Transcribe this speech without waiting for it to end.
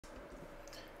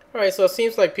Alright, so it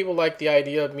seems like people like the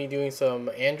idea of me doing some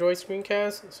Android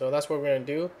screencasts, so that's what we're going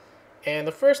to do. And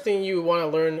the first thing you want to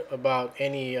learn about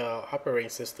any operating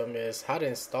system is how to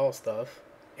install stuff.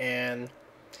 And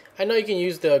I know you can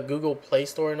use the Google Play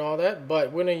Store and all that,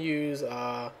 but we're going to use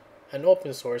an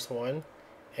open source one.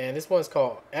 And this one's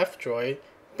called F-Droid.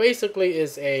 Basically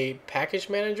is a package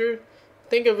manager.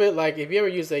 Think of it like if you ever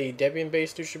use a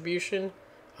Debian-based distribution,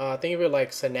 think of it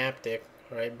like Synaptic,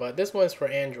 right? But this one's for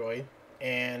Android.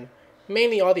 And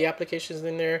mainly all the applications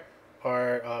in there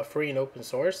are free and open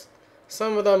source.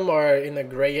 Some of them are in the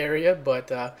gray area, but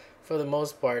for the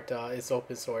most part, it's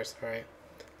open source, right?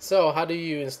 So how do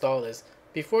you install this?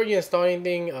 Before you install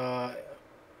anything on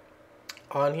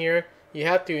here, you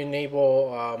have to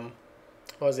enable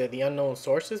what was it, the unknown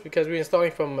sources, because we're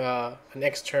installing from an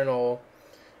external,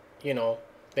 you know,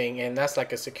 thing, and that's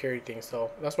like a security thing.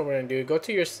 So that's what we're gonna do. Go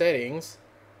to your settings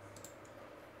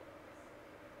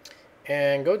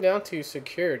and go down to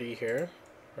security here,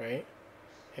 right?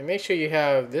 And make sure you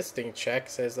have this thing checked.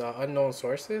 It says unknown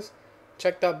sources.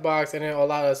 Check that box, and it'll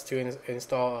allow us to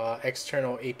install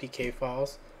external APK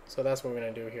files. So that's what we're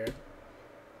gonna do here.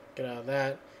 Get out of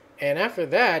that, and after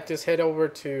that, just head over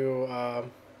to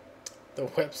the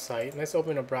website. Let's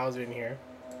open a browser in here,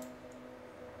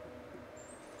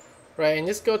 right? And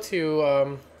just go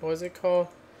to what is it called?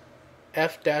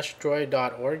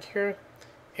 f-droid.org here,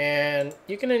 and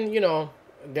you can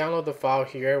download the file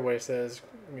here where it says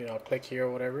click here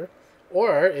or whatever.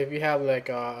 Or if you have like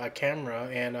a camera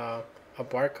and a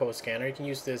barcode scanner, you can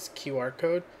use this QR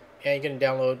code, and you can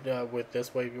download with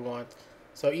this way if you want.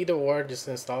 So either or, just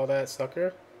install that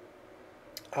sucker.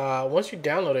 Once you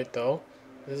download it though,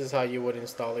 this is how you would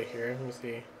install it here. Let me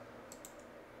see.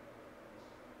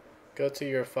 Go to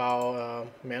your file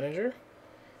manager,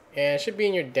 and it should be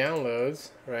in your downloads,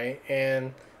 right?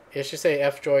 And it should say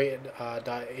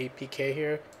fdroid.apk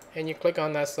here, and you click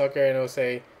on that sucker, and it'll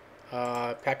say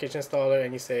package installer,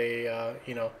 and you say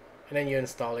and then you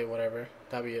install it, whatever.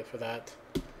 That'll be it for that.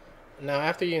 Now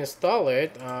after you install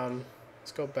it,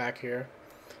 let's go back here.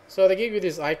 So they give you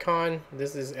this icon.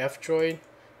 This is F-Droid,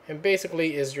 and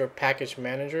basically is your package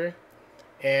manager.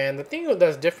 And the thing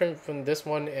that's different from this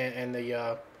one and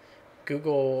the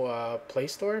Google Play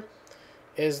Store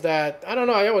is that, I don't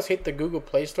know, I always hate the Google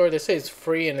Play Store. They say it's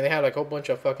free and they have like a whole bunch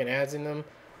of fucking ads in them.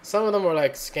 Some of them are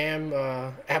like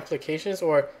scam applications,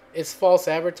 or it's false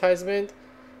advertisement.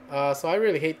 So I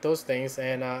really hate those things,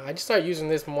 and I just started using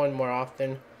this more and more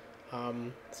often.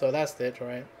 So that's it,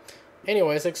 right?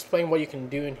 Anyway, let's explain what you can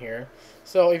do in here.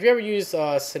 So if you ever use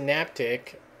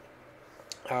Synaptic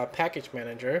Package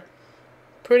Manager,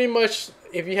 pretty much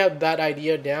if you have that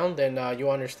idea down, then you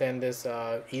understand this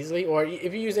easily. Or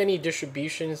if you use any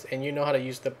distributions and you know how to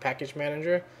use the package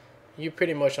manager, you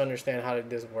pretty much understand how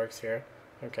this works here.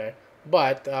 Okay,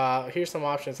 but here's some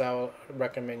options I will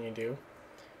recommend you do.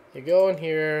 You go in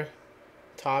here,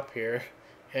 top here,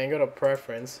 and go to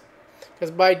preference, because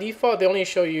by default they only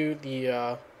show you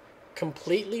the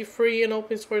completely free and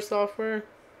open source software,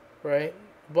 right?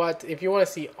 But if you want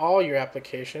to see all your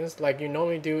applications like you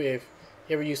normally do if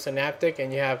you ever use Synaptic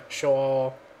and you have show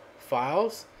all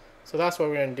files, so that's what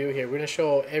we're going to do here. We're going to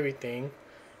show everything,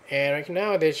 and right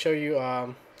now they show you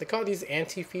they call these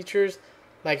anti-features,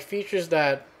 like features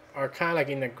that are kind of like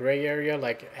in the gray area,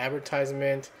 like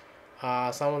advertisement.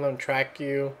 Some of them track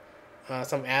you,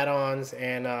 some add-ons,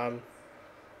 and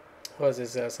what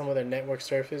is this? Some of the network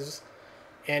surfaces,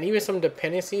 and even some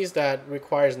dependencies that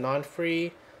requires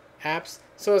non-free apps.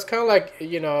 So it's kind of like,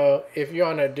 if you're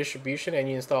on a distribution and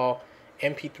you install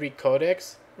MP3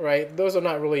 codecs, right? Those are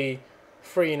not really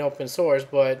free and open source,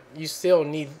 but you still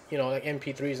need, like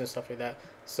MP3s and stuff like that.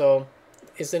 So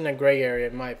it's in a gray area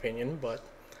in my opinion, but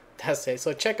that's it.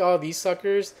 So check all these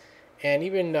suckers, and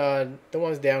even the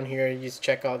ones down here, you just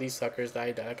check all these suckers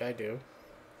like I do,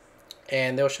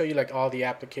 and they'll show you like all the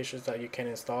applications that you can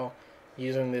install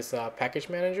using this package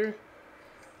manager.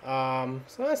 So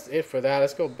that's it for that.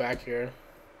 Let's go back here.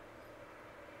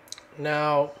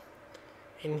 Now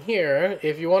in here,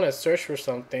 if you want to search for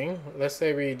something, let's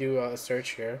say we do a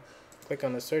search here. Click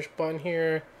on the search button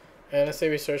here, and let's say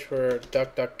we search for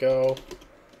DuckDuckGo,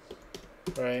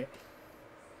 right?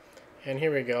 And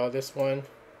here we go, this one.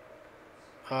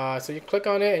 So you click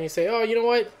on it and you say, oh, you know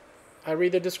what? I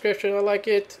read the description, I like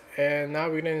it, and now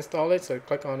we're gonna install it. So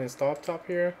click on install up top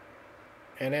here,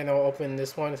 and then I'll open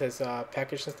this one. It says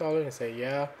package installer, and say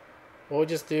yeah. We'll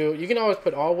just do, you can always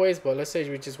put always, but let's say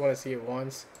we just want to see it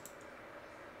once.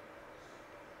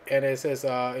 And it says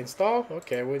install.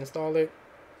 Okay, we'll install it,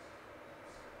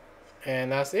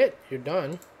 and that's it. You're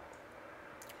done,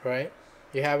 right?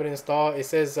 You have it installed. It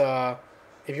says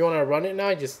if you want to run it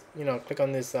now, just click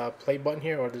on this play button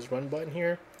here or this run button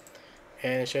here,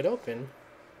 and it should open.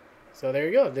 So there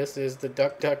you go. This is the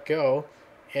DuckDuckGo,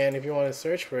 and if you want to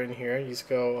search for it in here, you just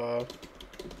go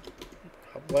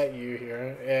gotbletu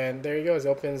here, and there you go. It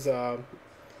opens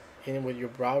in with your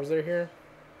browser here.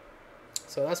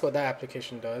 So that's what that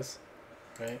application does,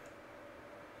 right?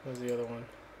 Where's the other one?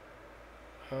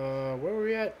 Where were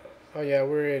we at? Oh yeah,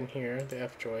 we're in here, the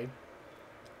F-Droid.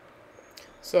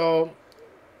 So,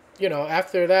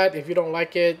 after that, if you don't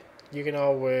like it, you can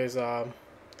always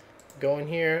go in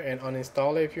here and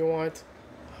uninstall it if you want.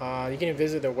 You can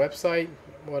visit their website,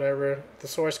 whatever, the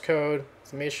source code,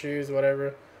 some issues,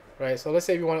 whatever, right? So let's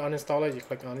say if you want to uninstall it, you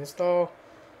click uninstall,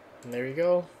 and there you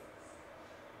go.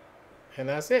 And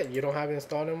that's it. You don't have it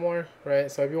installed anymore, right?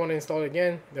 So if you want to install it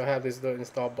again, they'll have this little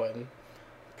install button.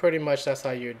 Pretty much that's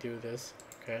how you do this,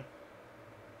 okay?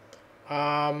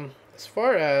 As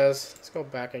far as, let's go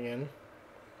back again.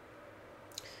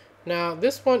 Now,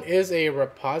 this one is a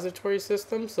repository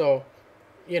system, so,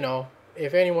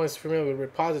 if anyone's familiar with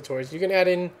repositories, you can add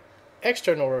in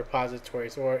external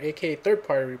repositories, or aka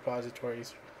third-party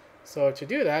repositories. So to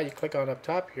do that, you click on up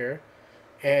top here,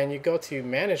 and you go to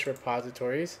Manage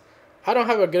Repositories. I don't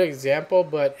have a good example,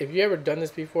 but if you ever done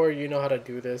this before, you know how to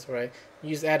do this, right?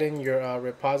 You just add in your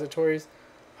repositories,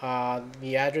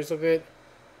 the address of it,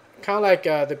 kind of like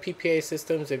the PPA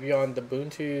systems if you're on the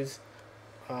Ubuntu's,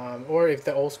 or if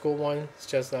the old school one, it's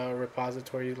just a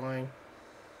repository line.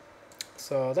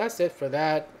 So that's it for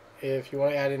that. If you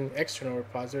want to add in external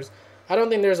repositories, I don't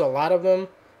think there's a lot of them,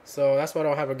 so that's why I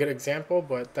don't have a good example,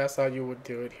 but that's how you would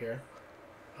do it here.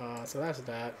 So that's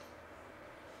that.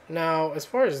 Now, as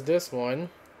far as this one,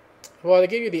 well, they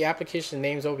give you the application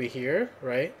names over here,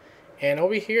 right? And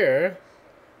over here,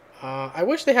 I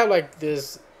wish they have like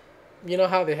this,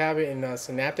 how they have it in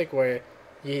Synaptic where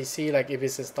you see like if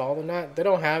it's installed or not. They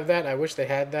don't have that. I wish they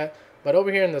had that. But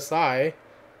over here on the side,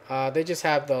 they just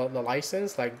have the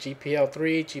license like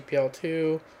GPL3,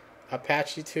 GPL2,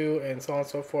 Apache 2, and so on and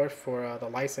so forth for the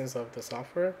license of the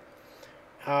software.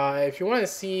 If you want to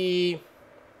see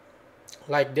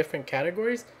like different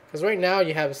categories, because right now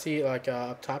you have like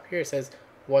up top here it says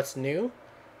what's new,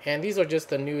 and these are just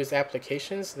the newest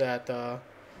applications that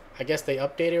I guess they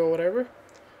updated or whatever.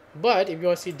 But if you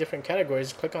want to see different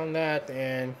categories, click on that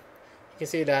and you can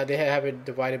see that they have it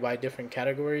divided by different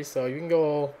categories. So you can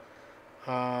go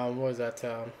what was that,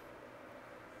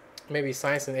 maybe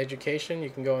science and education, you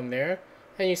can go in there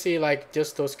and you see like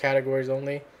just those categories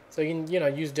only. So you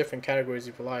can use different categories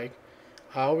if you like.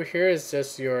 Over here is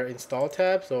just your install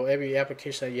tab, so every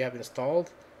application that you have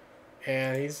installed,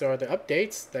 and these are the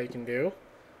updates that you can do.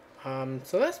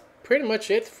 So that's pretty much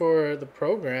it for the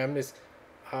program. It's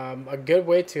a good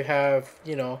way to have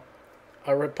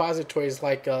a repository is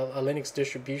like a Linux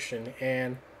distribution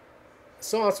and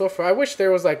so on and so forth. I wish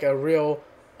there was like a real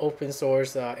open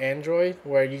source Android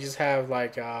where you just have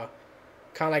like kind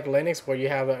of like Linux where you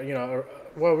have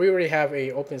well, we already have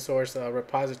a open source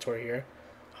repository here.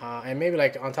 And maybe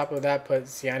like on top of that put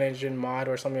CyanogenMod mod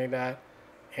or something like that,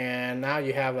 and now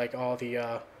you have like all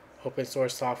the open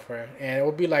source software, and it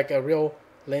will be like a real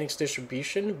Linux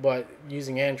distribution but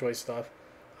using Android stuff.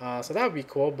 So that would be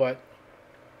cool. But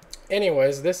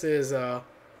anyways, this is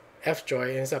F-Droid,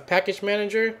 and it's a package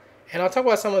manager, and I'll talk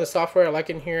about some of the software I like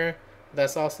in here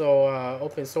that's also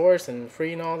open source and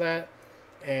free and all that.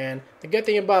 And the good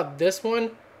thing about this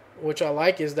one, which I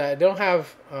like, is that they don't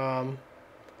have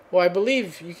well, I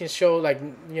believe you can show like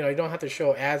you don't have to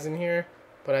show ads in here,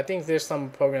 but I think there's some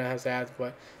program that has ads.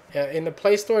 But in the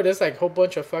Play Store, there's like a whole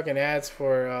bunch of fucking ads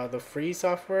for the free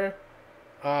software.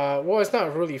 Well, it's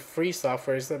not really free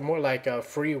software; it's more like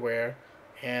freeware,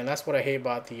 and that's what I hate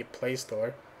about the Play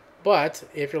Store. But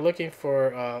if you're looking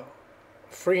for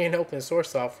free and open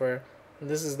source software,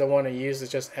 this is the one to use. It's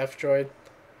just F-Droid.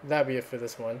 That'd be it for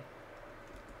this one.